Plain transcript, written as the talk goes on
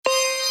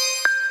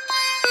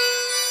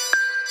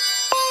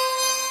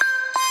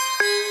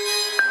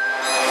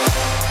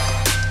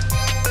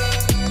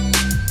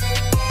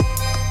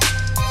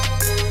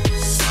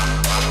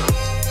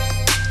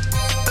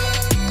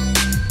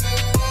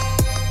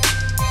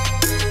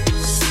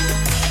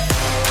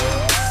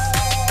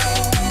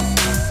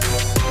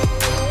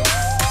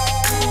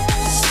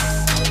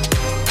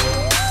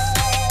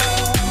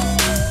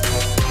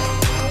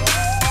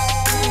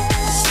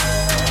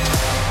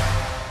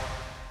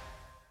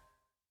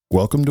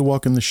Welcome to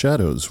Walk in the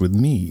Shadows with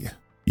me,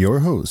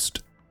 your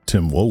host,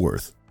 Tim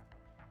Woolworth.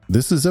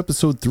 This is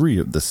episode 3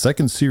 of the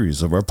second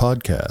series of our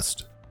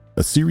podcast,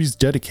 a series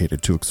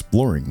dedicated to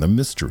exploring the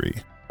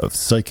mystery of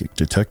psychic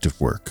detective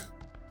work.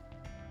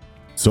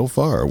 So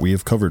far, we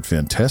have covered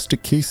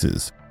fantastic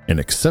cases and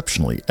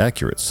exceptionally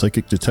accurate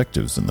psychic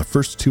detectives in the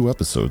first 2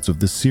 episodes of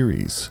this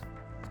series.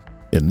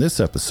 In this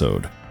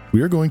episode,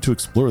 we are going to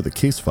explore the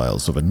case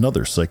files of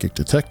another psychic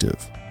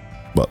detective,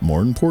 but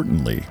more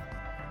importantly,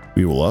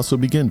 we will also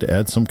begin to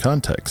add some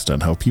context on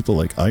how people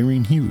like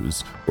Irene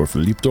Hughes or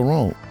Philippe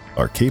Durand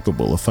are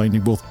capable of finding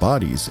both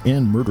bodies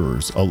and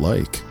murderers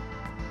alike.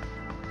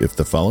 If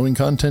the following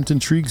content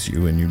intrigues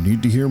you and you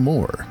need to hear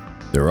more,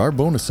 there are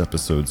bonus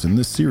episodes in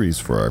this series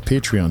for our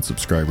Patreon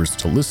subscribers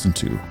to listen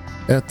to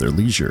at their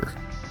leisure.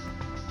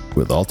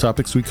 With all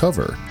topics we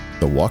cover,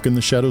 the Walk in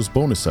the Shadows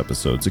bonus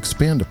episodes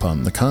expand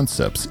upon the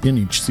concepts in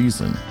each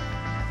season.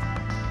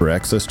 For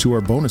access to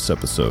our bonus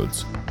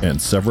episodes and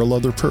several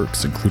other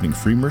perks, including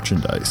free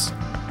merchandise,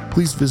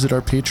 please visit our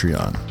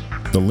Patreon.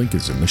 The link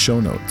is in the show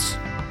notes.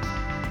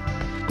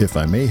 If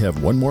I may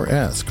have one more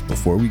ask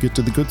before we get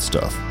to the good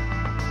stuff,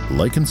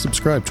 like and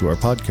subscribe to our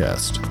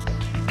podcast.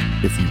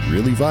 If you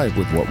really vibe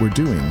with what we're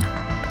doing,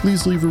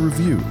 please leave a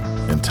review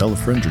and tell a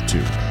friend or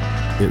two.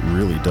 It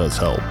really does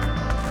help.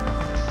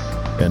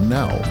 And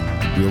now,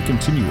 we'll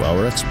continue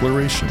our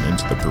exploration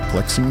into the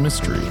perplexing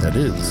mystery that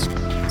is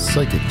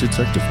psychic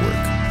detective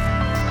work.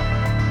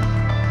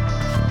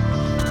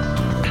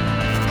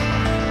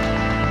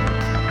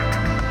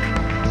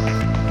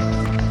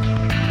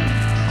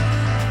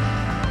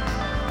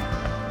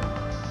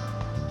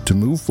 To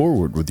move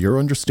forward with your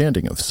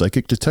understanding of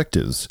psychic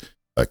detectives,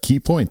 a key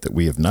point that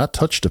we have not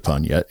touched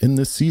upon yet in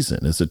this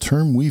season is a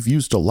term we've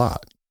used a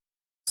lot: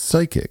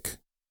 psychic.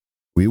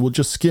 We will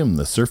just skim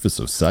the surface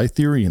of psi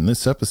theory in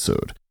this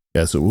episode,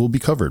 as it will be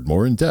covered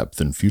more in depth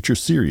in future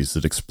series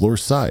that explore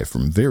psi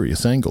from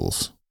various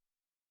angles.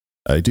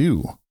 I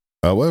do,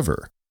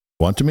 however,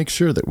 want to make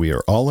sure that we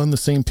are all on the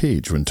same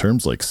page when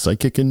terms like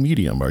psychic and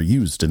medium are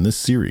used in this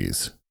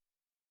series.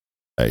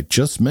 I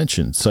just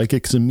mentioned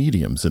psychics and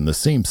mediums in the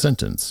same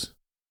sentence.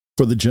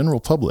 For the general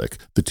public,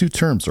 the two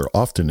terms are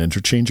often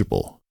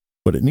interchangeable,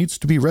 but it needs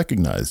to be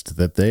recognized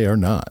that they are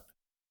not.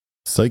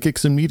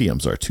 Psychics and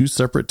mediums are two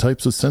separate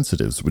types of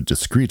sensitives with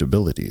discrete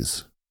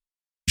abilities.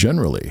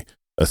 Generally,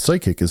 a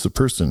psychic is a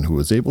person who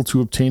is able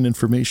to obtain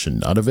information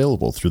not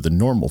available through the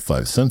normal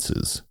 5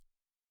 senses.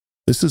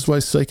 This is why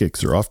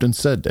psychics are often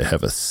said to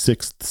have a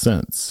 6th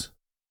sense.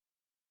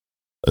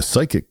 A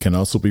psychic can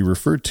also be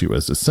referred to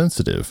as a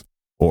sensitive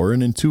or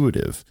an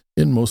intuitive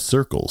in most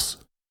circles.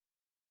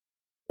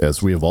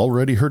 As we have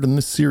already heard in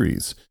this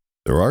series,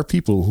 there are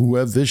people who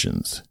have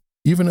visions,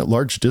 even at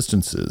large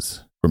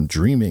distances, from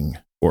dreaming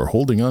or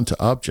holding on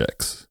to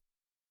objects.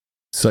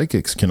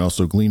 Psychics can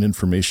also glean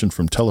information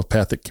from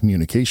telepathic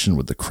communication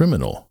with the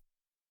criminal,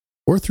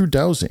 or through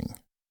dowsing.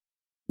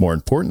 More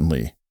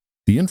importantly,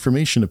 the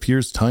information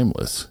appears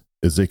timeless,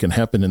 as they can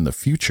happen in the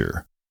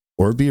future,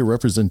 or be a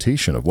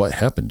representation of what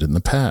happened in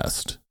the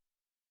past.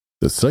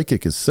 The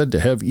psychic is said to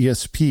have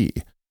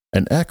ESP,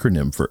 an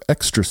acronym for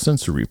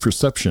extrasensory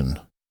perception.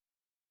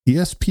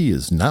 ESP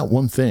is not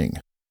one thing,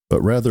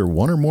 but rather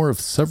one or more of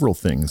several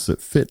things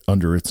that fit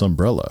under its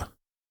umbrella.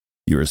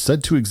 You are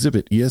said to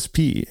exhibit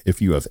ESP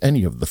if you have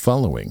any of the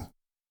following.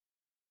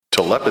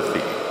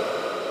 Telepathy.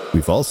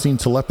 We've all seen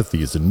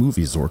telepathies in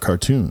movies or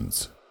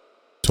cartoons.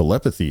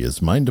 Telepathy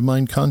is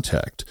mind-to-mind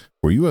contact,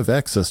 where you have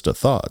access to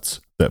thoughts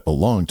that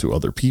belong to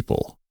other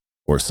people,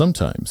 or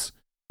sometimes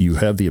you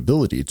have the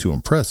ability to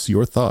impress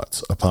your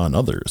thoughts upon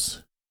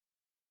others.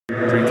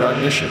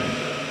 Precognition.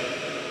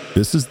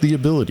 This is the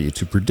ability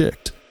to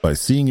predict by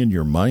seeing in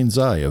your mind's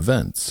eye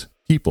events,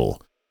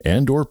 people,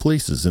 and/or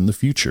places in the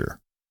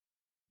future.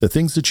 The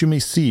things that you may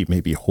see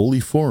may be wholly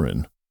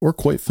foreign or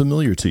quite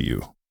familiar to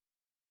you.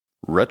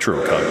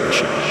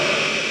 Retrocognition.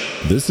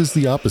 This is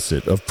the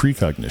opposite of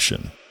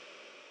precognition.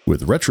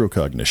 With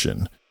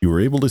retrocognition, you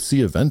are able to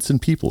see events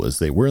and people as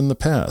they were in the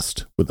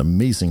past with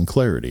amazing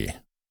clarity.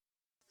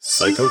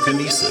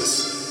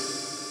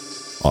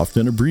 Psychokinesis.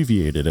 Often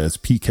abbreviated as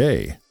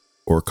PK,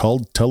 or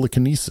called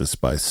telekinesis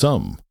by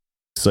some,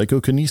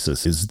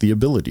 psychokinesis is the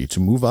ability to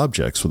move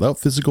objects without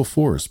physical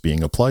force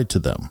being applied to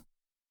them.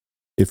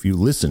 If you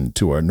listened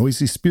to our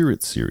Noisy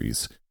Spirits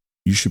series,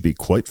 you should be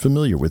quite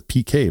familiar with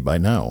PK by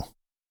now.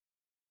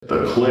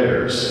 The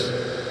clairs.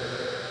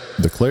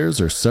 The clairs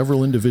are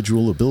several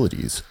individual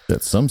abilities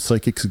that some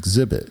psychics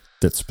exhibit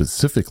that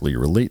specifically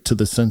relate to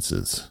the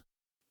senses.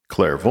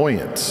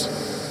 Clairvoyance.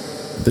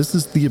 This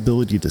is the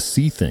ability to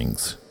see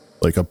things,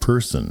 like a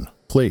person,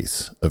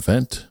 place,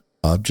 event,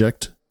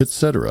 object,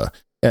 etc.,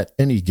 at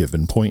any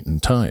given point in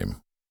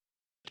time.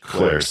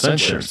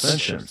 Clairsentience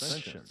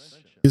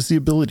is the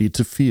ability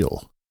to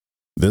feel.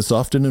 This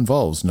often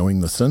involves knowing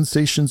the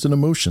sensations and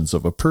emotions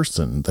of a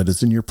person that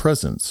is in your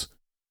presence,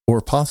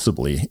 or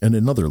possibly in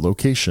another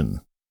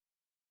location.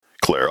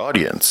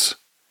 Clairaudience.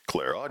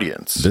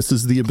 This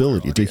is the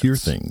ability to hear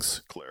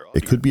things.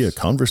 It could be a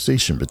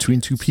conversation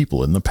between two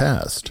people in the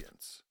past,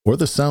 or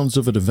the sounds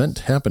of an event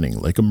happening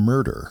like a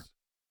murder.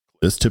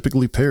 This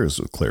typically pairs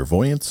with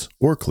clairvoyance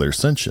or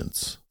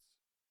clairsentience.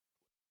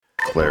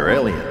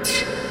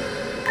 Clairalience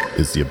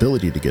is the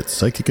ability to get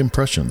psychic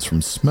impressions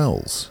from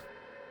smells.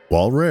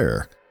 While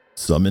rare,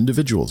 some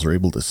individuals are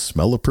able to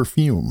smell a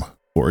perfume,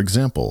 for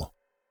example,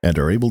 and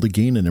are able to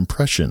gain an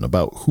impression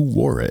about who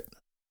wore it.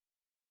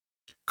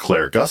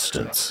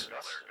 Clairgustance.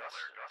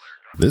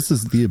 This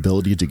is the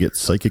ability to get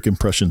psychic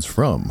impressions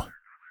from,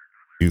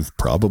 you've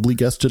probably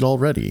guessed it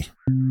already,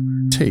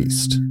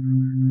 taste.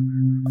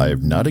 I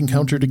have not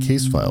encountered a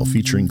case file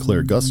featuring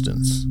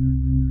clairgustance.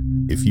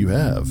 If you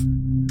have,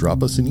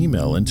 drop us an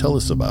email and tell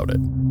us about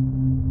it.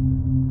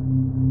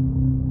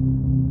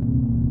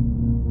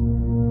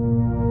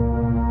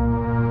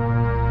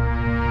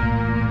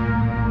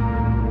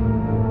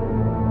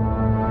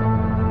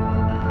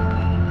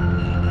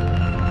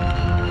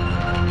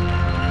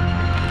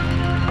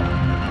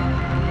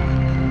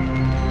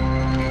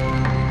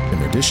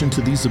 In addition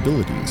to these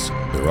abilities,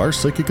 there are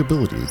psychic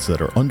abilities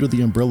that are under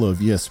the umbrella of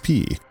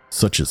ESP,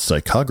 such as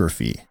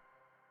psychography.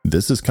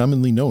 This is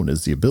commonly known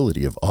as the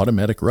ability of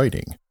automatic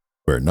writing,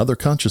 where another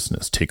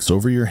consciousness takes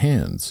over your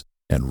hands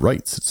and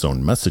writes its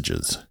own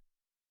messages.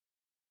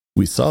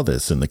 We saw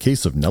this in the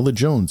case of Nella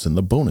Jones in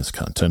the bonus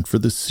content for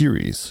this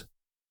series.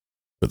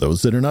 For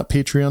those that are not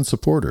Patreon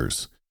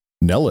supporters,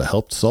 Nella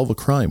helped solve a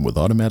crime with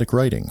automatic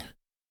writing.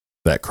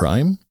 That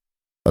crime?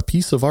 A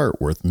piece of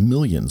art worth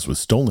millions was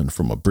stolen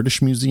from a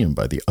British museum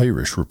by the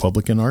Irish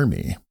Republican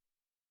Army.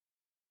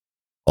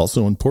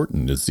 Also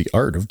important is the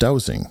art of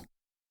dowsing.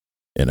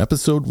 In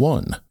episode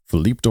 1,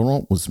 Philippe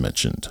Durand was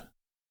mentioned.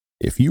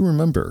 If you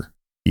remember,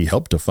 he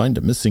helped to find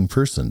a missing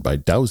person by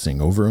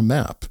dowsing over a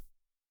map.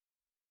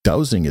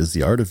 Dowsing is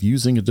the art of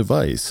using a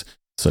device,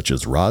 such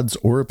as rods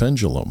or a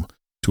pendulum,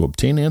 to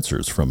obtain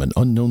answers from an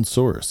unknown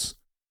source,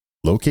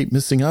 locate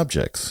missing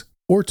objects,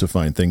 or to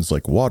find things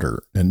like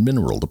water and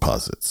mineral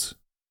deposits.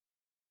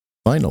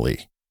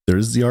 Finally, there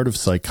is the art of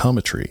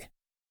psychometry.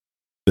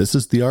 This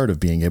is the art of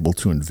being able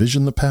to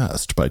envision the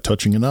past by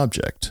touching an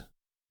object,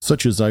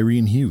 such as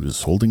Irene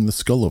Hughes holding the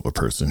skull of a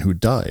person who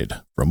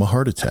died from a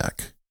heart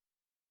attack.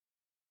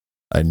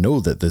 I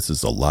know that this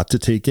is a lot to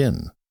take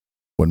in.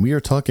 When we are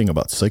talking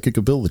about psychic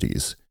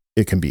abilities,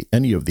 it can be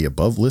any of the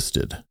above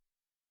listed.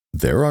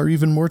 There are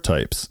even more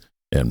types,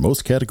 and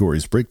most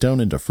categories break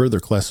down into further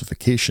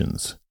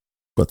classifications.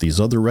 But these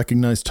other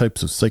recognized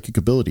types of psychic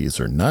abilities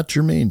are not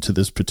germane to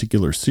this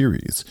particular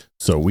series,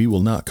 so we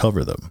will not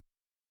cover them.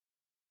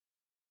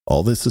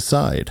 All this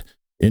aside,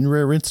 in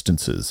rare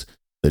instances,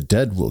 the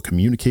dead will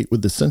communicate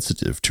with the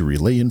sensitive to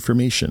relay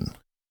information.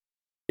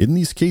 In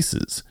these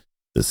cases,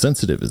 the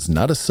sensitive is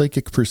not a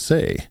psychic per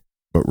se,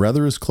 but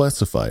rather is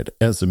classified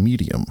as a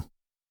medium.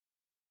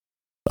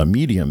 A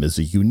medium is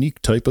a unique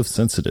type of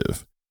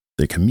sensitive.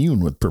 They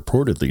commune with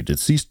purportedly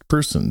deceased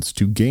persons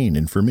to gain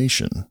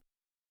information.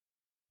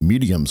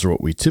 Mediums are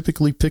what we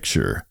typically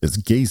picture as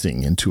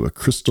gazing into a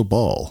crystal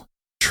ball,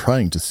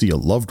 trying to see a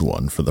loved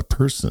one for the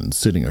person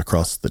sitting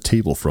across the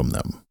table from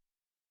them.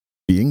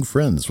 Being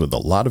friends with a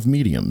lot of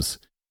mediums,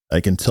 I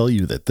can tell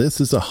you that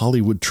this is a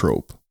Hollywood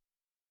trope.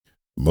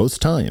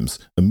 Most times,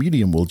 a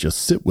medium will just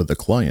sit with a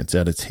client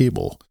at a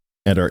table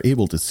and are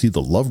able to see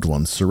the loved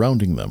ones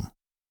surrounding them.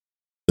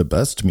 The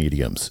best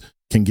mediums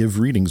can give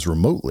readings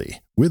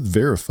remotely with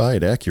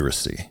verified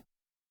accuracy.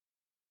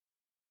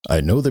 I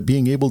know that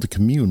being able to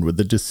commune with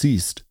the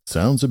deceased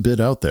sounds a bit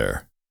out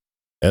there.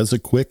 As a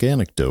quick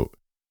anecdote,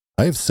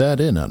 I have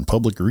sat in on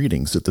public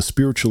readings at the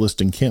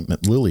Spiritualist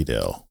Encampment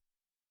Lilydale.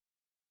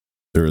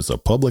 There is a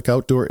public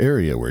outdoor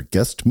area where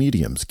guest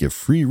mediums give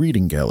free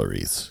reading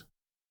galleries.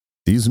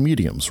 These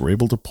mediums were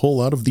able to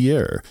pull out of the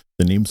air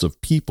the names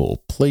of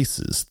people,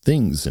 places,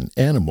 things, and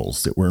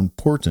animals that were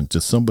important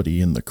to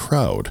somebody in the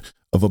crowd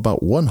of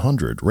about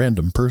 100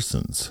 random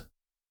persons.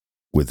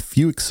 With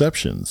few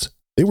exceptions,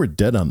 they were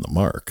dead on the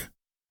mark,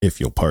 if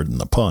you'll pardon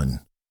the pun,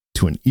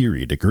 to an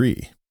eerie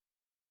degree.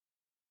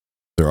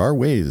 There are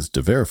ways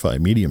to verify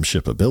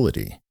mediumship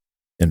ability.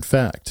 In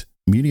fact,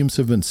 mediums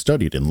have been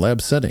studied in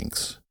lab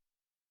settings.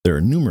 There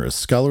are numerous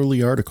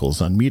scholarly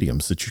articles on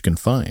mediums that you can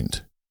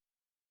find.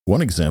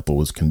 One example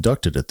was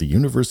conducted at the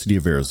University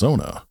of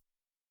Arizona,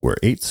 where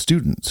 8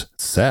 students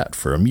sat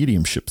for a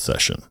mediumship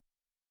session.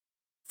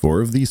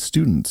 4 of these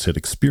students had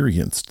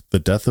experienced the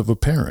death of a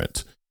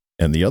parent,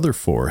 and the other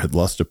 4 had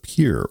lost a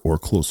peer or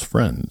close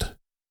friend.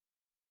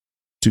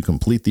 To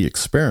complete the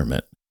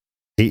experiment,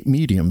 8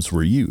 mediums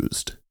were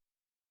used.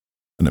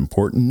 An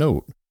important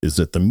note is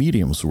that the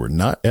mediums were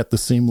not at the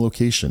same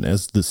location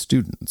as the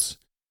students,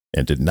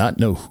 and did not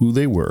know who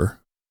they were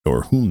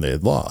or whom they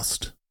had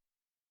lost.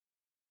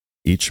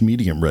 Each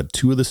medium read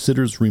 2 of the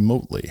sitters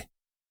remotely.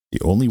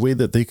 The only way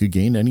that they could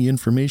gain any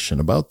information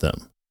about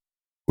them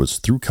was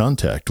through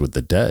contact with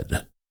the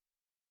dead.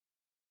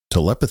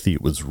 Telepathy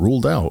was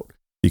ruled out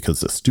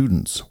because the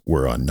students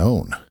were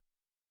unknown.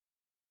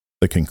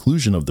 The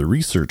conclusion of the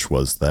research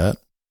was that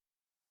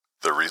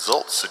the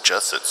results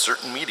suggest that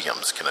certain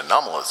mediums can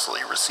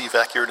anomalously receive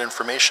accurate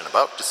information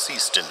about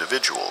deceased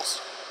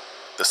individuals.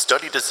 The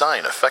study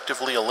design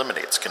effectively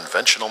eliminates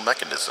conventional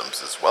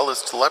mechanisms as well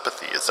as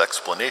telepathy as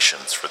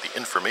explanations for the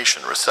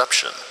information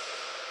reception,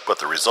 but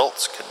the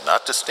results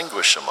cannot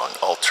distinguish among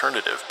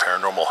alternative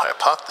paranormal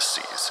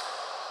hypotheses,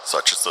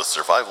 such as the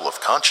survival of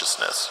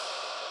consciousness,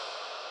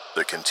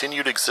 the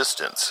continued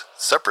existence,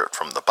 separate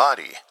from the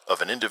body,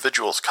 of an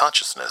individual's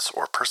consciousness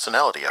or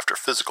personality after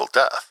physical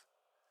death,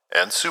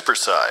 and super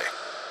psi,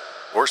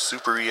 or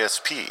super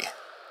ESP,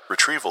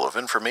 retrieval of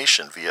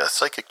information via a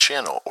psychic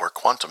channel or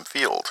quantum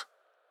field.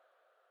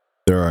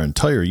 There are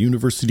entire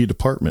university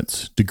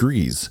departments,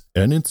 degrees,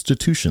 and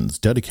institutions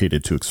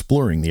dedicated to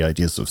exploring the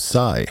ideas of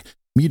psi,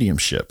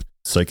 mediumship,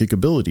 psychic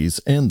abilities,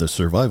 and the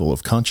survival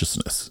of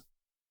consciousness.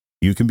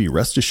 You can be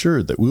rest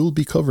assured that we will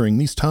be covering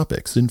these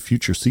topics in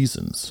future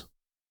seasons.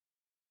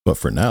 But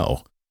for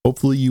now,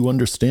 hopefully you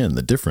understand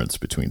the difference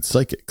between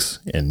psychics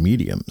and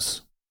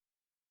mediums.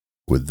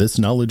 With this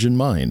knowledge in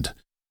mind,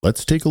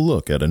 let's take a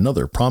look at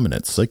another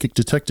prominent psychic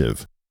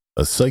detective,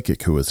 a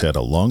psychic who has had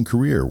a long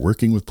career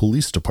working with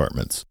police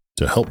departments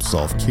to help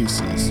solve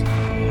cases.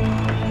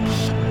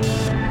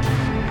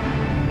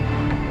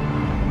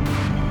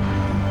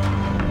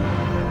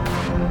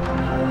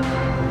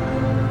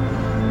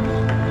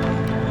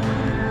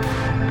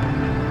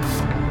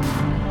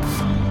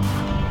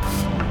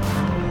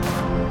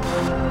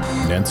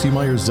 Nancy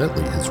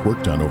Myers-Zetley has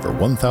worked on over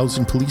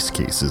 1,000 police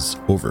cases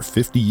over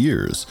 50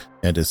 years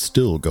and is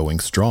still going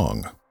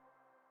strong.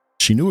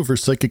 She knew of her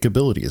psychic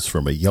abilities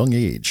from a young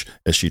age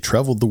as she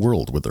traveled the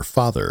world with her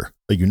father,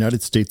 a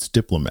United States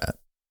diplomat.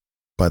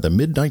 By the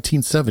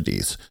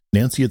mid-1970s,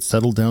 Nancy had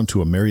settled down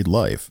to a married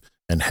life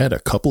and had a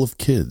couple of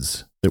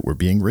kids that were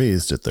being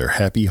raised at their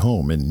happy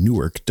home in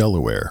Newark,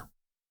 Delaware.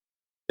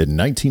 In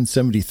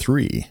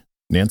 1973,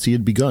 Nancy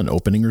had begun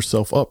opening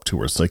herself up to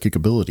her psychic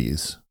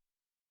abilities.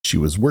 She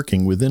was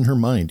working within her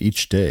mind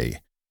each day.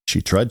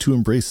 She tried to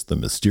embrace the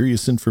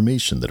mysterious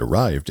information that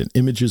arrived in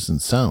images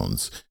and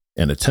sounds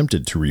and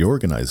attempted to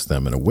reorganize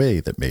them in a way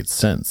that made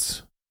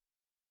sense.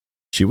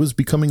 She was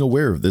becoming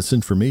aware of this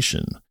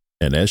information,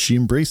 and as she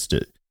embraced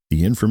it,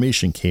 the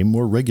information came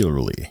more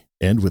regularly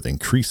and with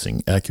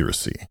increasing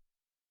accuracy.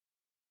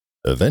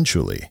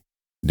 Eventually,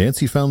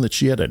 Nancy found that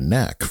she had a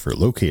knack for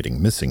locating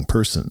missing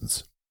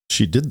persons.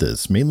 She did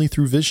this mainly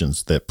through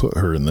visions that put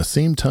her in the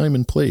same time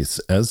and place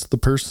as the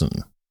person.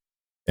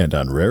 And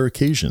on rare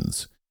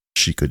occasions,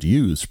 she could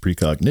use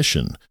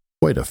precognition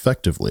quite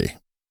effectively.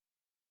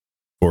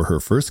 For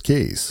her first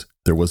case,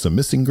 there was a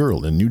missing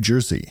girl in New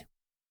Jersey.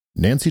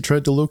 Nancy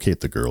tried to locate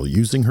the girl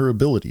using her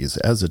abilities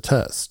as a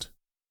test.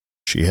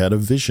 She had a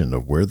vision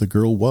of where the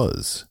girl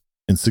was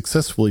and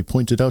successfully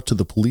pointed out to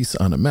the police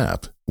on a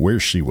map where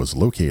she was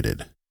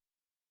located.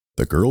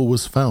 The girl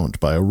was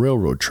found by a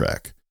railroad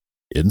track,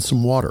 in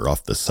some water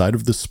off the side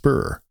of the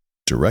spur,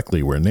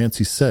 directly where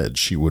Nancy said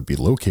she would be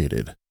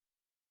located.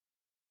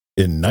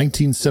 In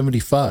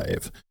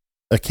 1975,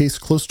 a case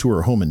close to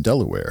her home in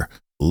Delaware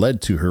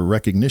led to her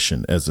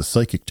recognition as a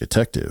psychic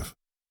detective.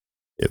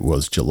 It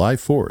was July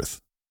 4th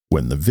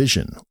when the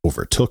vision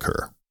overtook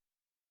her.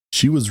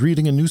 She was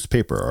reading a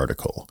newspaper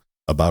article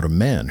about a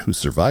man who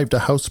survived a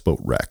houseboat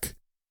wreck.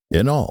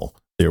 In all,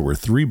 there were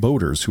 3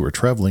 boaters who were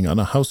traveling on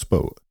a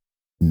houseboat,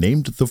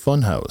 named the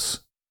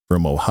Funhouse,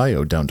 from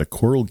Ohio down to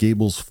Coral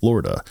Gables,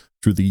 Florida,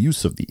 through the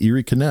use of the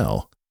Erie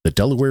Canal, the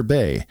Delaware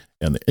Bay,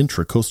 and the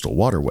Intracoastal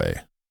Waterway.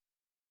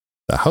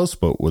 The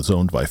houseboat was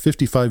owned by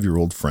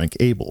 55-year-old Frank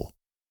Abel.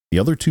 The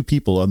other 2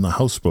 people on the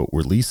houseboat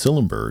were Lee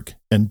Sillenberg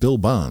and Bill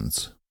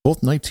Bonds,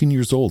 both 19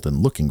 years old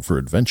and looking for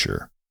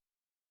adventure.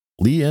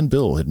 Lee and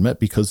Bill had met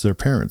because their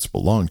parents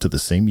belonged to the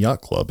same yacht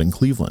club in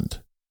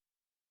Cleveland.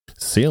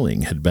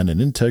 Sailing had been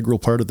an integral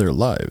part of their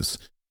lives,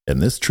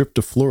 and this trip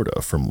to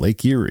Florida from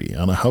Lake Erie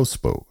on a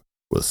houseboat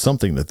was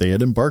something that they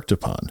had embarked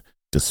upon,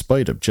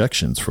 despite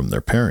objections from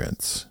their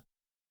parents.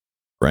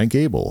 Frank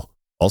Abel,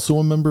 also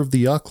a member of the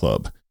yacht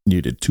club,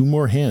 needed 2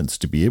 more hands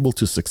to be able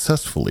to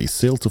successfully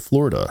sail to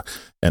Florida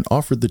and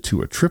offered the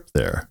 2 a trip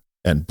there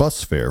and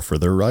bus fare for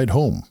their ride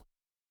home.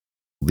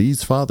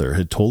 Lee's father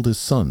had told his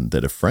son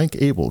that if Frank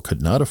Abel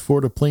could not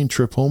afford a plane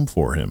trip home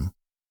for him,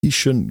 he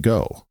shouldn't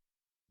go.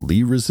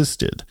 Lee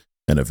resisted,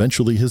 and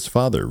eventually his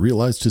father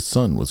realized his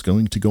son was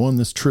going to go on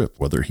this trip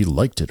whether he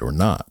liked it or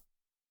not.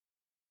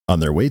 On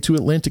their way to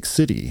Atlantic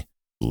City,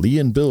 Lee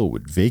and Bill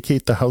would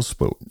vacate the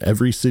houseboat in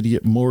every city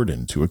it moored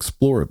in to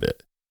explore a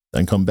bit,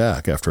 then come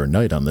back after a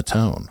night on the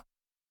town.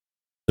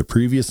 The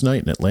previous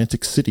night in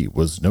Atlantic City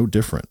was no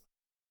different.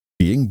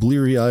 Being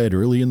bleary-eyed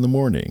early in the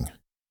morning,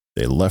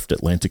 they left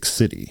Atlantic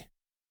City.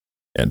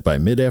 And by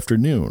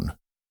mid-afternoon,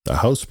 the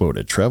houseboat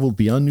had traveled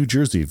beyond New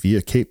Jersey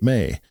via Cape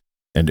May,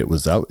 and it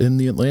was out in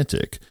the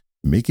Atlantic,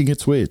 making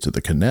its way to the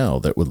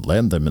canal that would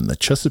land them in the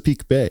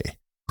Chesapeake Bay,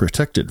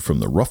 protected from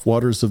the rough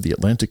waters of the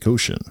Atlantic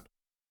Ocean.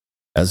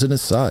 As an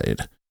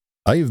aside,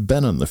 I have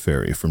been on the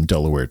ferry from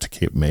Delaware to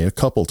Cape May a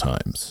couple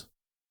times.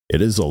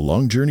 It is a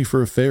long journey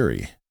for a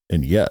ferry,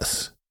 and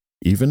yes,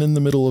 even in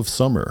the middle of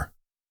summer,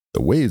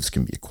 the waves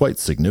can be quite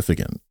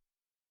significant.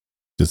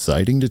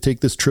 Deciding to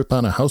take this trip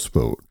on a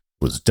houseboat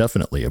was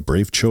definitely a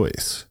brave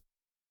choice.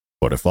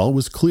 But if all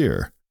was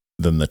clear,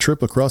 then the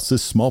trip across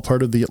this small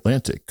part of the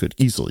Atlantic could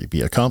easily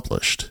be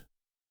accomplished.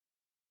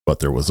 But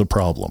there was a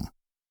problem.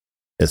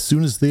 As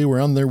soon as they were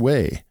on their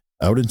way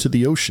out into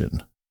the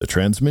ocean, the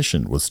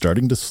transmission was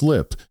starting to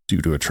slip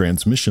due to a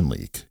transmission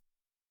leak.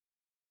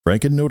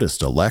 Frank had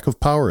noticed a lack of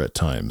power at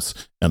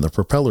times, and the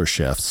propeller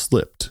shaft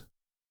slipped.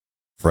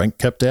 Frank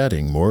kept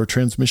adding more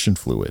transmission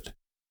fluid.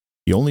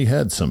 He only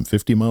had some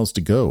 50 miles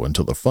to go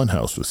until the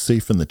funhouse was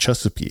safe in the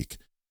Chesapeake,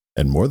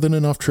 and more than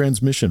enough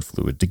transmission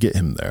fluid to get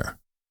him there.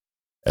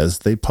 As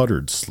they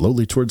puttered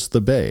slowly towards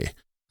the bay,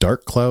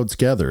 dark clouds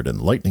gathered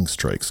and lightning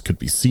strikes could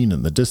be seen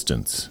in the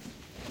distance.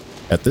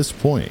 At this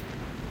point,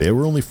 they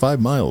were only 5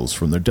 miles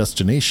from their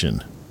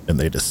destination, and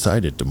they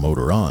decided to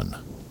motor on.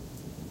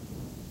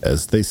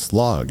 As they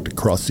slogged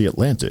across the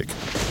Atlantic,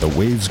 the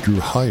waves grew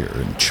higher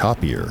and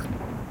choppier.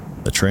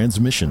 The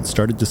transmission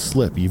started to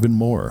slip even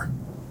more.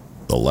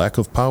 The lack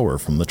of power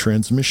from the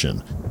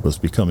transmission was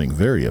becoming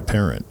very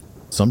apparent,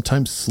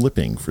 sometimes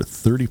slipping for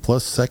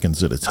 30-plus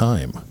seconds at a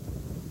time.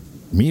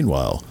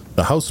 Meanwhile,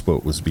 the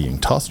houseboat was being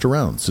tossed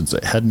around since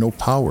it had no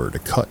power to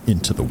cut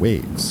into the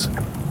waves.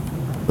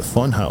 The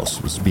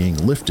funhouse was being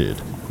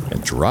lifted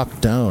and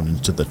dropped down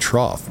into the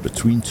trough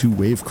between two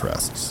wave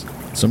crests,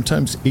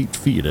 sometimes 8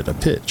 feet at a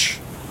pitch.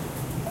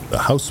 The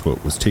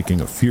houseboat was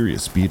taking a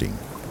furious beating.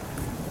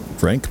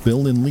 Frank,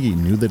 Bill, and Lee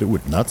knew that it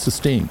would not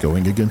sustain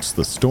going against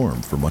the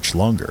storm for much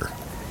longer.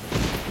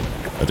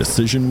 A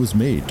decision was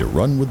made to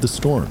run with the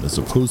storm as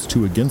opposed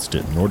to against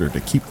it in order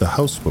to keep the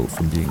houseboat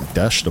from being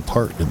dashed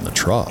apart in the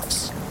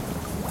troughs.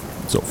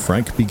 So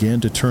Frank began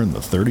to turn the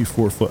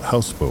 34-foot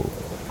houseboat,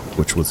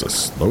 which was a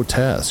slow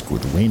task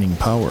with waning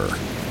power.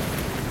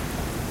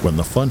 When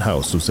the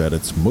funhouse was at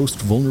its most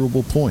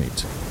vulnerable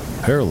point,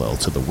 parallel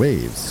to the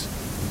waves,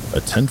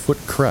 a 10-foot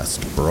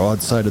crest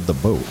broadsided the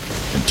boat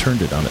and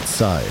turned it on its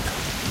side.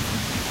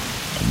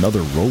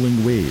 Another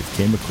rolling wave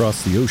came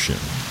across the ocean,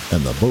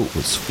 and the boat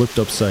was flipped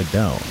upside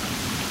down,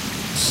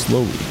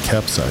 slowly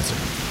capsizing.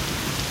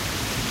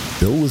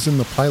 Bill was in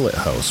the pilot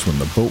house when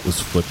the boat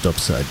was flipped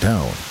upside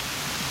down.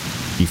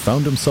 He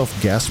found himself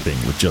gasping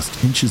with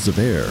just inches of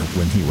air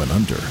when he went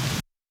under.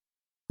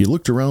 He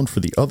looked around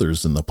for the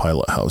others in the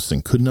pilot house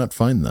and could not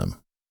find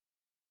them.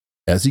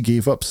 As he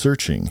gave up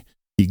searching,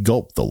 he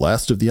gulped the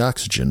last of the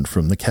oxygen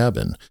from the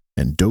cabin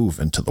and dove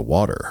into the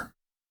water.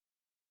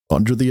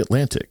 Under the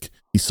Atlantic,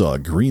 he saw a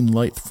green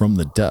light from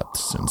the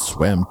depths and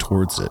swam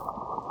towards it.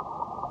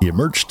 He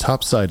emerged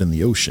topside in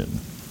the ocean,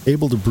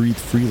 able to breathe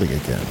freely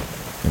again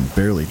and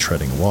barely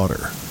treading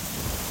water.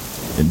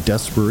 In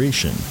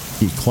desperation,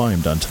 he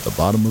climbed onto the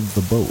bottom of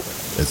the boat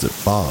as it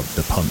bobbed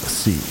upon the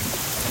sea.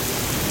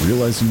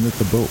 Realizing that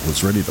the boat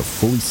was ready to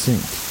fully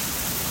sink,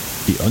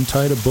 he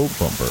untied a boat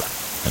bumper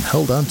and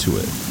held onto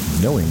it,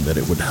 knowing that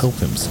it would help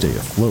him stay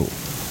afloat.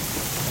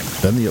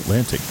 Then the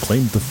Atlantic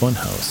claimed the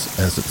funhouse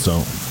as its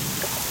own.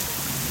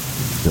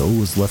 Bill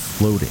was left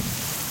floating,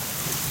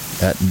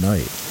 at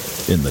night,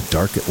 in the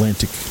dark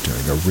Atlantic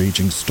during a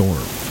raging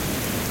storm.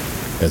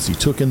 As he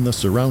took in the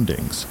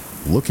surroundings,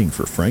 looking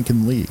for Frank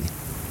and Lee,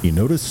 he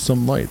noticed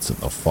some lights in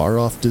the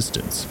far-off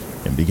distance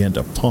and began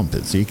to pump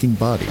his aching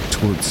body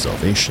towards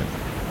salvation.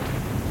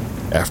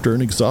 After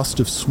an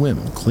exhaustive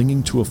swim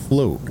clinging to a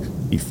float,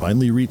 he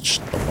finally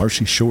reached the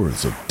marshy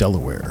shores of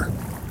Delaware.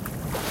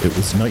 It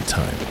was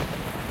nighttime.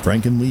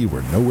 Frank and Lee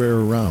were nowhere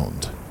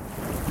around.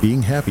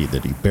 Being happy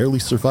that he barely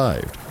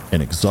survived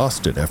and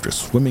exhausted after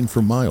swimming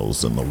for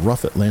miles in the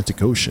rough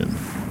Atlantic Ocean,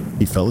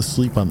 he fell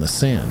asleep on the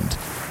sand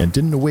and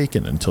didn't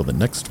awaken until the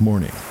next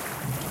morning,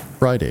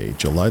 Friday,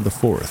 July the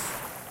 4th,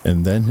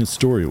 and then his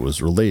story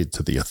was relayed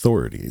to the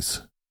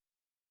authorities.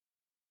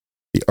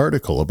 The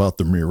article about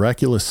the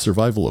miraculous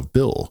survival of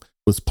Bill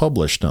was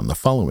published on the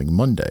following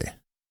Monday.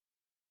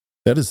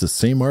 That is the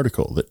same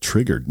article that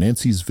triggered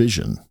Nancy's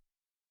vision.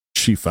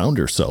 She found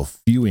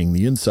herself viewing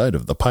the inside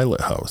of the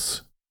pilot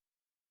house.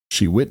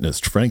 She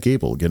witnessed Frank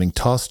Abel getting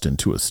tossed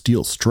into a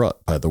steel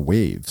strut by the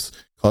waves,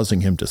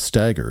 causing him to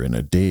stagger in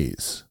a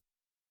daze.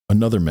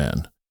 Another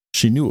man,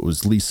 she knew it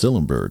was Lee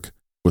Sillenberg,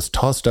 was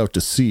tossed out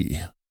to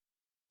sea,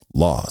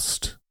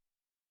 lost.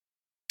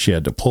 She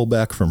had to pull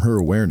back from her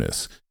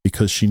awareness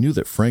because she knew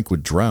that Frank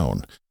would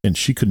drown, and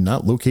she could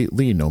not locate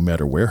Lee no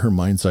matter where her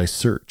mind's eye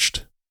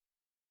searched.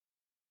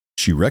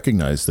 She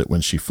recognized that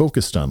when she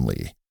focused on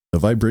Lee, the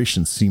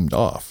vibration seemed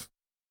off.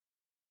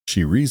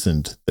 She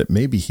reasoned that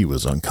maybe he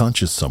was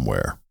unconscious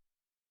somewhere.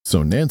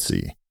 So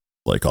Nancy,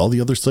 like all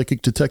the other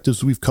psychic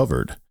detectives we've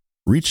covered,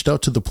 reached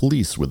out to the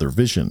police with her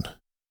vision.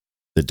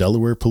 The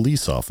Delaware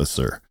police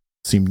officer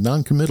seemed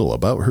noncommittal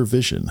about her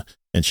vision,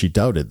 and she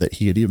doubted that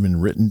he had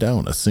even written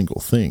down a single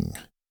thing.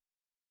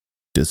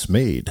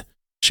 Dismayed,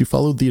 she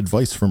followed the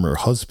advice from her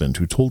husband,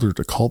 who told her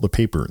to call the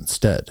paper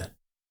instead.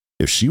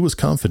 If she was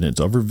confident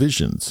of her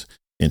visions,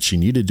 and she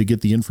needed to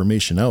get the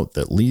information out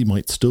that Lee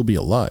might still be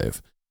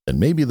alive, then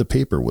maybe the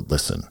paper would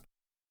listen.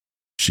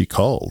 She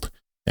called,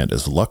 and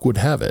as luck would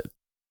have it,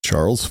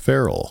 Charles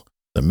Farrell,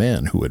 the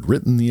man who had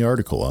written the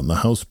article on the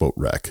houseboat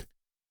wreck,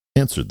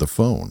 answered the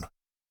phone.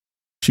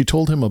 She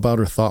told him about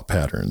her thought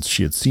patterns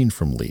she had seen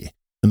from Lee,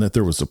 and that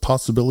there was a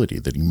possibility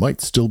that he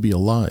might still be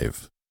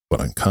alive,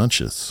 but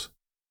unconscious.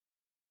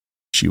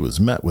 She was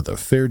met with a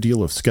fair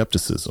deal of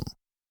skepticism.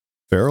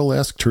 Farrell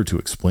asked her to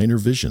explain her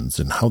visions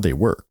and how they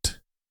worked.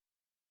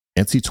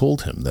 Nancy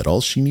told him that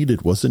all she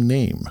needed was a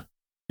name,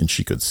 and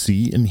she could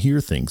see and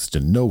hear things to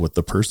know what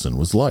the person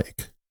was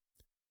like.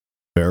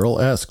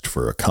 Farrell asked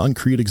for a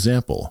concrete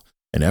example,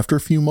 and after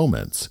a few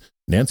moments,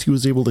 Nancy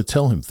was able to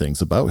tell him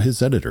things about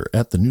his editor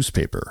at the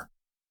newspaper.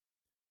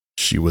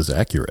 She was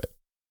accurate.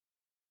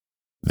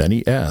 Then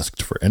he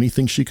asked for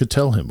anything she could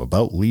tell him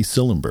about Lee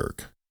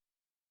Sillenberg.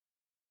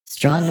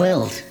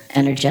 Strong-willed,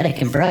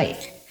 energetic, and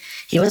bright.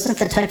 He wasn't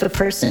the type of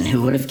person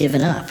who would have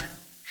given up.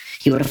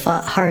 He would have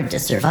fought hard to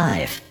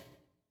survive.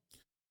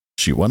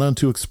 She went on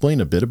to explain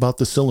a bit about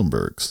the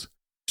Sillenbergs.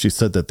 She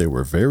said that they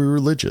were very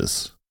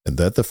religious, and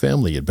that the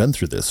family had been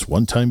through this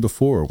one time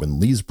before when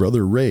Lee's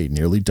brother Ray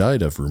nearly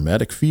died of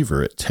rheumatic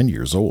fever at 10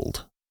 years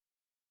old.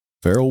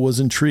 Farrell was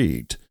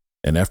intrigued,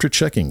 and after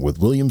checking with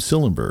William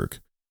Sillenberg,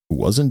 who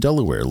was in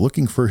Delaware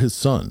looking for his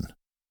son,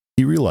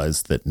 he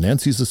realized that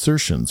Nancy's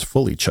assertions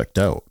fully checked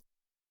out.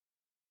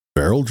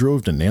 Farrell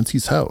drove to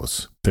Nancy's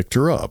house, picked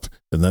her up,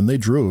 and then they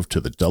drove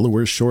to the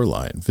Delaware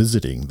shoreline,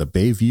 visiting the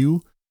Bayview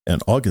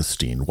and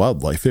Augustine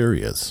wildlife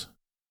areas.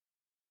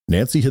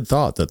 Nancy had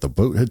thought that the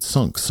boat had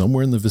sunk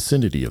somewhere in the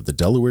vicinity of the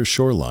Delaware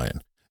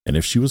shoreline, and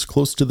if she was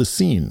close to the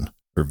scene,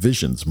 her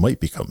visions might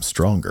become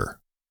stronger.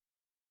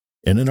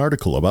 In an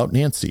article about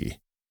Nancy,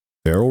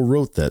 Farrell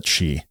wrote that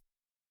she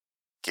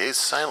gazed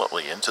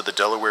silently into the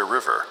Delaware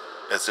River,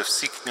 as if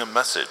seeking a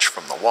message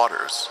from the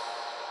waters.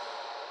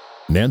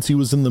 Nancy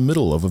was in the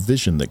middle of a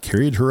vision that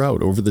carried her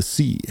out over the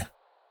sea.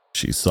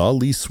 She saw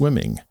Lee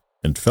swimming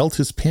and felt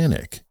his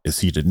panic as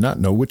he did not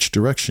know which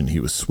direction he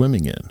was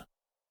swimming in.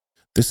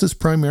 This is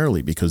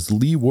primarily because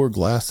Lee wore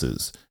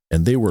glasses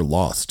and they were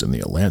lost in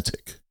the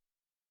Atlantic.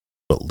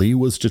 But Lee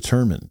was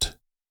determined.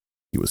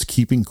 He was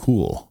keeping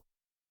cool.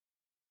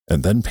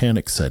 And then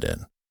panic set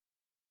in.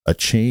 A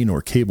chain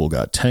or cable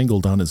got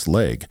tangled on his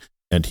leg,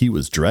 and he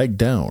was dragged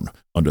down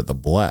under the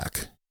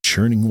black,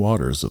 churning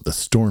waters of the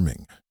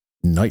storming,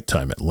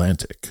 nighttime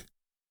Atlantic.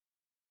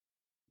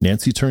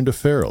 Nancy turned to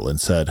Farrell and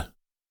said,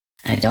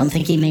 I don't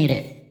think he made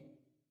it.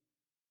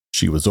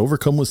 She was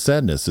overcome with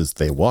sadness as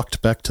they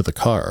walked back to the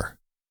car.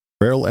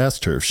 Farrell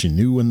asked her if she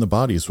knew when the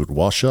bodies would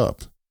wash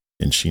up,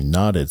 and she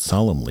nodded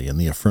solemnly in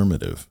the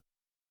affirmative.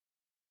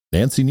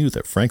 Nancy knew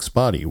that Frank's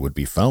body would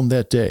be found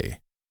that day.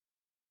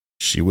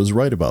 She was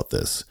right about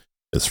this,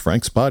 as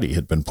Frank's body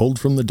had been pulled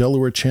from the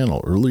Delaware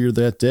Channel earlier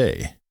that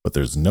day, but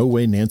there's no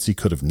way Nancy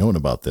could have known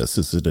about this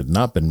as it had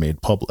not been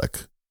made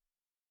public.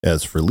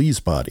 As for Lee's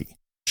body,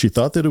 she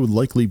thought that it would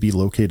likely be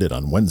located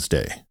on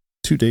Wednesday,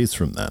 2 days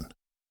from then.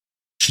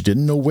 She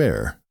didn't know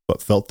where,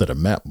 but felt that a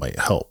map might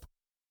help.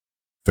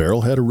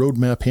 Farrell had a road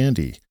map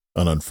handy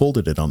and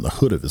unfolded it on the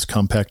hood of his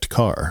compact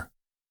car.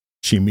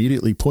 She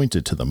immediately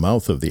pointed to the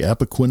mouth of the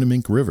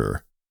Appoquinimink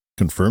River,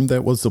 confirmed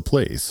that was the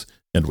place,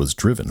 and was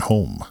driven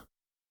home.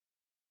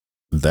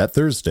 That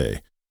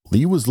Thursday,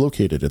 Lee was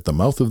located at the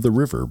mouth of the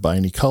river by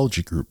an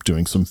ecology group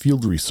doing some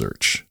field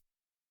research.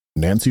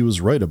 Nancy was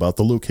right about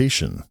the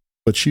location,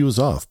 but she was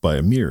off by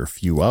a mere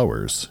few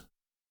hours.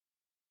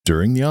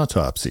 During the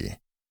autopsy,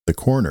 the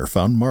coroner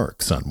found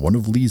marks on one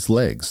of Lee's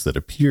legs that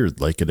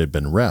appeared like it had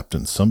been wrapped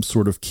in some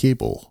sort of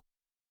cable,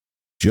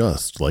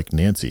 just like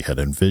Nancy had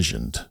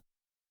envisioned.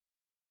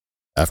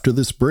 After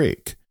this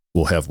break,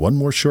 we'll have one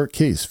more short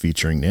case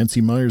featuring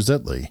Nancy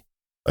Myers-Zetley,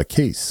 a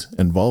case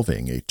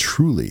involving a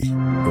truly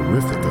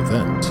horrific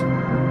event.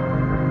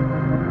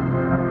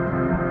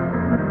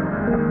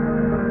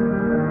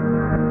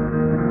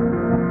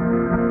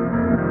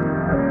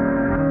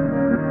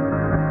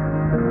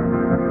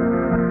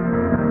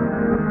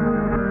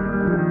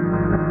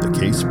 The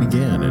case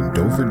began in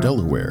Dover,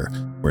 Delaware,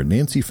 where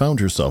Nancy found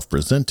herself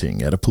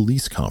presenting at a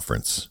police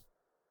conference.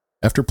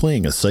 After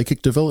playing a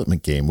psychic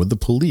development game with the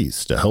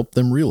police to help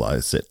them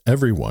realize that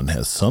everyone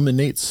has some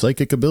innate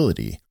psychic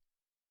ability,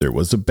 there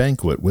was a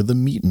banquet with a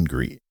meet and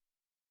greet.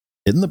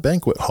 In the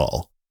banquet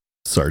hall,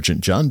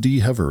 Sergeant John D.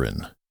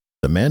 Heverin,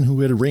 the man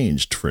who had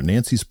arranged for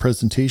Nancy's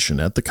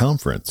presentation at the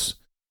conference,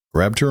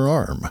 grabbed her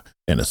arm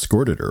and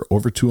escorted her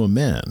over to a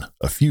man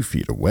a few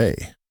feet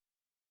away.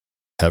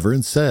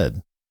 Heverin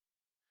said,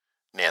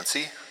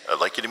 "Nancy, I'd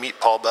like you to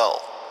meet Paul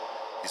Bell.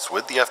 He's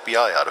with the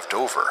FBI out of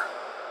Dover.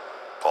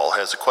 Paul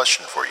has a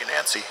question for you,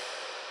 Nancy."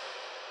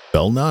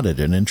 Bell nodded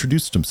and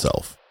introduced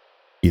himself.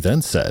 He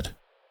then said,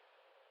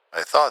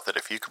 "I thought that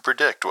if you could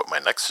predict what my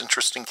next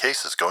interesting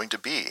case is going to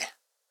be,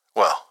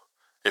 well,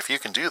 if you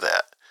can do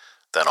that,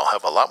 then I'll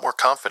have a lot more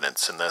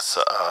confidence in this,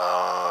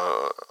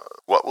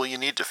 what will you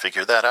need to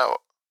figure that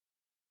out?"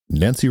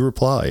 Nancy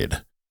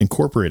replied,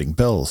 incorporating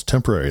Bell's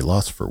temporary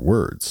loss for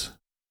words.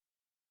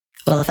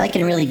 Well, if I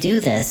can really do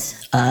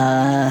this,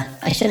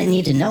 I shouldn't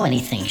need to know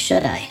anything,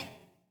 should I?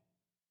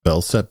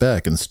 Bell sat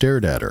back and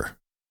stared at her.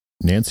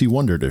 Nancy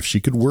wondered if she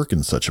could work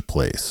in such a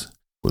place,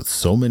 with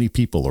so many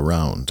people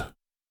around.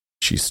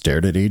 She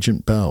stared at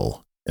Agent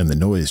Bell, and the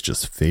noise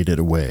just faded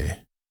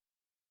away.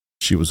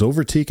 She was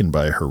overtaken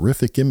by a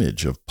horrific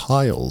image of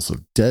piles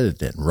of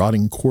dead and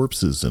rotting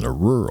corpses in a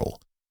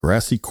rural,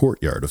 grassy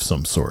courtyard of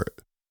some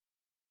sort.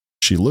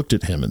 She looked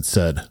at him and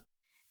said,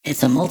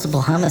 "It's a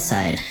multiple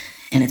homicide,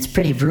 and it's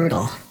pretty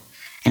brutal,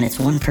 and it's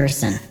one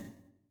person."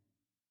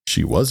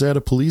 She was at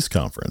a police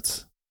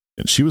conference,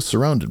 and she was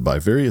surrounded by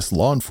various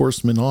law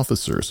enforcement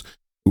officers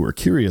who were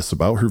curious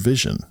about her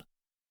vision.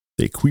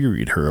 They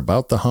queried her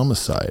about the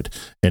homicide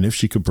and if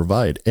she could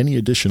provide any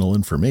additional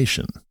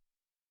information.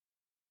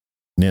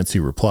 Nancy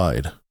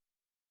replied,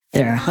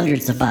 "There are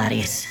hundreds of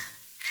bodies.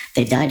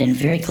 They died in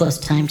very close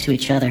time to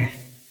each other.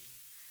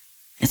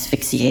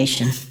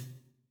 Asphyxiation."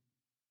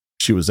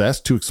 She was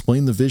asked to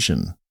explain the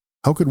vision.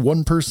 How could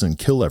one person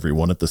kill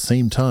everyone at the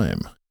same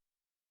time?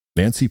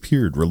 Nancy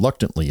peered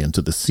reluctantly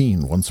into the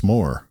scene once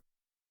more.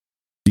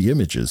 The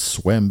images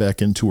swam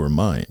back into her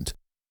mind,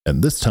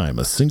 and this time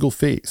a single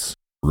face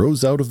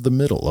rose out of the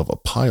middle of a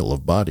pile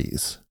of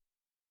bodies.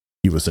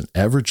 He was an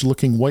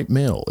average-looking white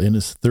male in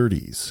his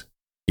 30s.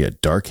 He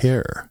had dark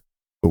hair,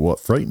 but what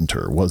frightened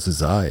her was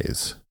his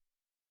eyes.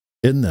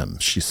 In them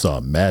she saw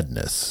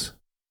madness.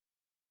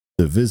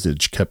 The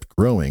visage kept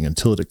growing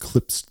until it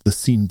eclipsed the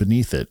scene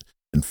beneath it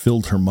and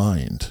filled her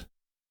mind.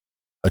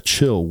 A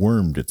chill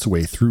wormed its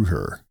way through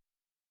her.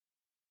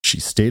 She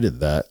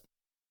stated that,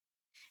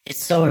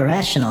 "It's so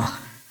irrational.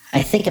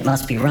 I think it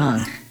must be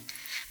wrong.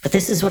 But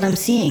this is what I'm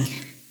seeing.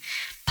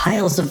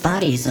 Piles of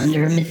bodies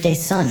under a midday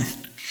sun.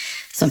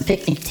 Some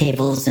picnic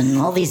tables and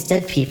all these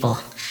dead people.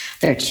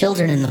 There are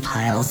children in the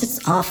piles.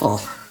 It's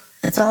awful.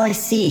 That's all I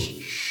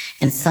see.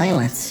 And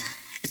silence.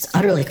 It's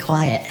utterly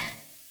quiet.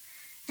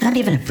 Not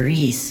even a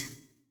breeze."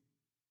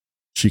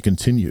 She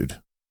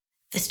continued,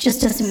 "This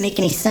just doesn't make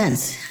any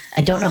sense.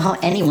 I don't know how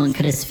anyone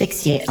could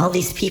asphyxiate all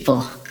these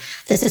people.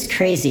 This is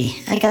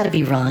crazy. I gotta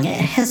be wrong.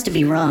 It has to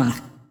be wrong."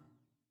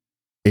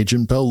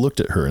 Agent Bell looked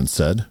at her and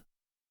said,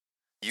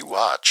 "You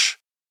watch.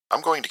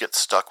 I'm going to get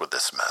stuck with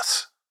this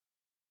mess."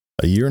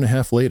 A year and a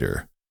half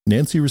later,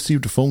 Nancy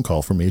received a phone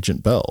call from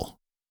Agent Bell.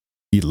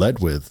 He led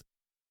with,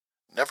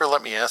 "Never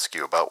let me ask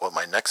you about what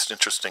my next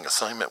interesting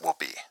assignment will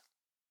be."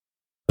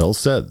 Bell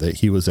said that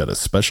he was at a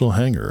special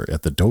hangar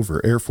at the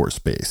Dover Air Force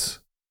Base.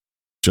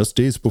 Just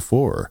days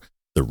before,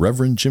 the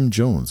Reverend Jim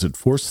Jones had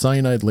forced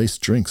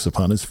cyanide-laced drinks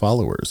upon his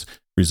followers,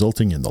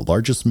 resulting in the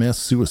largest mass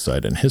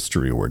suicide in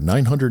history where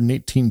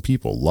 918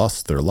 people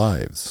lost their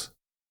lives.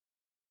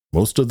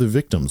 Most of the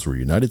victims were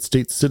United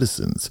States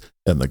citizens,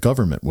 and the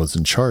government was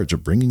in charge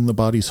of bringing the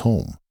bodies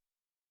home.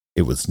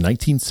 It was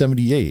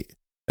 1978,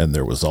 and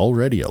there was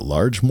already a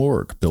large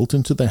morgue built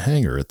into the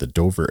hangar at the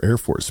Dover Air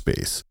Force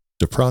Base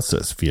to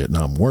process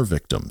Vietnam War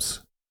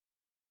victims.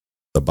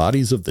 The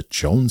bodies of the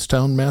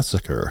Jonestown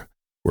Massacre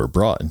were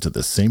brought into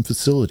the same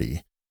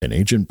facility, and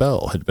Agent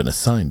Bell had been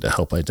assigned to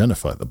help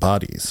identify the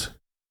bodies.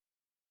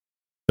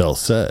 Bell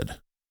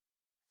said,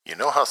 "You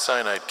know how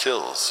cyanide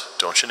kills,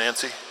 don't you,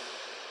 Nancy?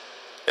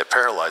 It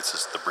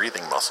paralyzes the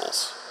breathing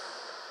muscles.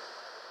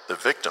 The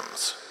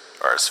victims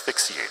are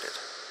asphyxiated."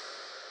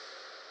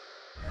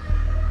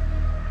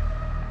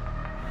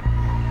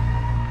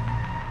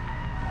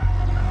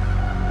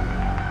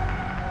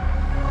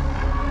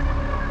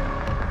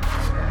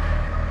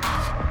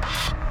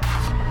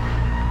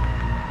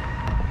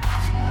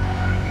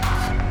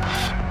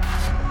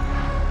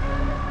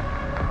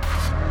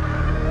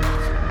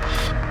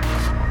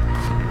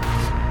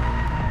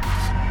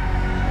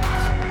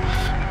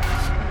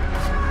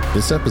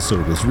 This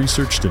episode was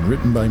researched and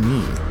written by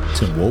me,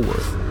 Tim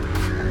Woolworth.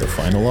 The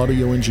final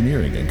audio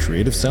engineering and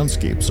creative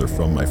soundscapes are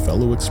from my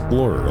fellow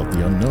explorer of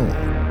the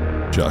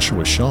unknown,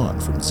 Joshua Shawn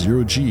from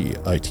Zero G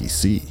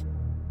ITC.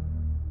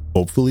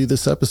 Hopefully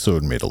this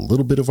episode made a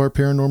little bit of our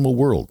paranormal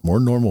world more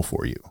normal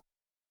for you.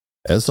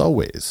 As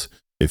always,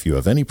 if you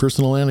have any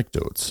personal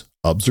anecdotes,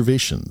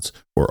 observations,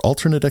 or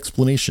alternate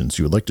explanations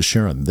you would like to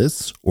share on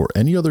this or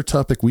any other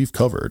topic we've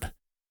covered,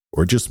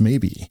 or just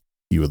maybe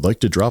you would like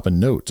to drop a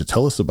note to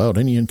tell us about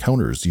any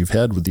encounters you've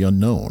had with the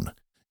unknown,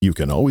 you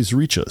can always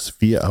reach us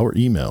via our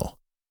email,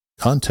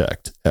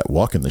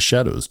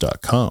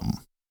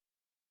 contact@walkintheshadows.com.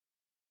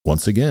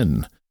 Once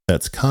again,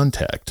 that's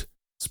contact,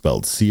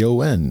 spelled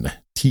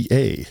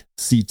CONTACT,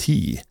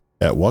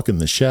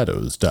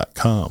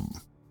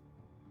 @walkintheshadows.com.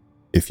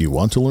 If you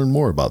want to learn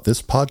more about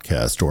this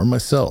podcast or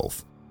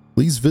myself,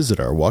 please visit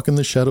our Walk in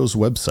the Shadows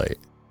website.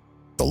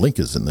 The link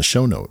is in the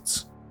show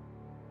notes.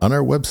 On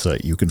our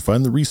website, you can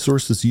find the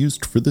resources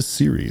used for this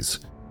series,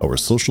 our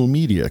social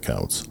media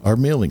accounts, our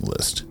mailing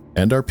list,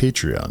 and our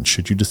Patreon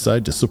should you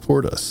decide to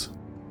support us.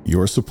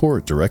 Your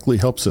support directly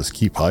helps us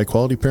keep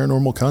high-quality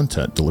paranormal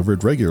content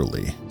delivered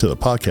regularly to the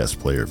podcast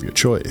player of your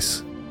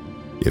choice.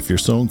 If you're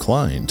so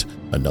inclined,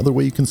 another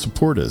way you can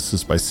support us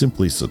is by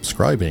simply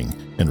subscribing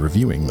and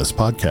reviewing this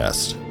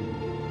podcast.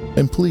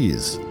 And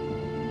please,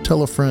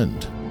 tell a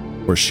friend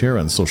or share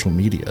on social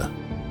media.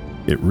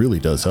 It really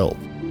does help.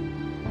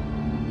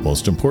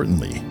 Most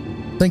importantly,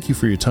 thank you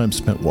for your time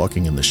spent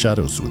walking in the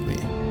shadows with me.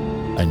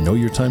 I know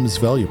your time is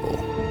valuable,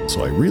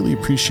 so I really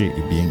appreciate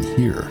you being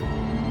here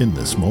in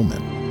this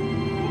moment.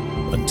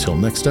 Until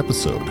next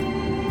episode,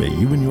 may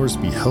you and yours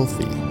be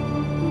healthy,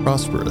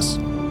 prosperous,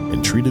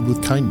 and treated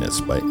with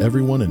kindness by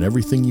everyone and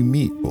everything you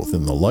meet, both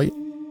in the light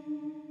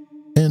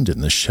and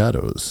in the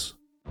shadows.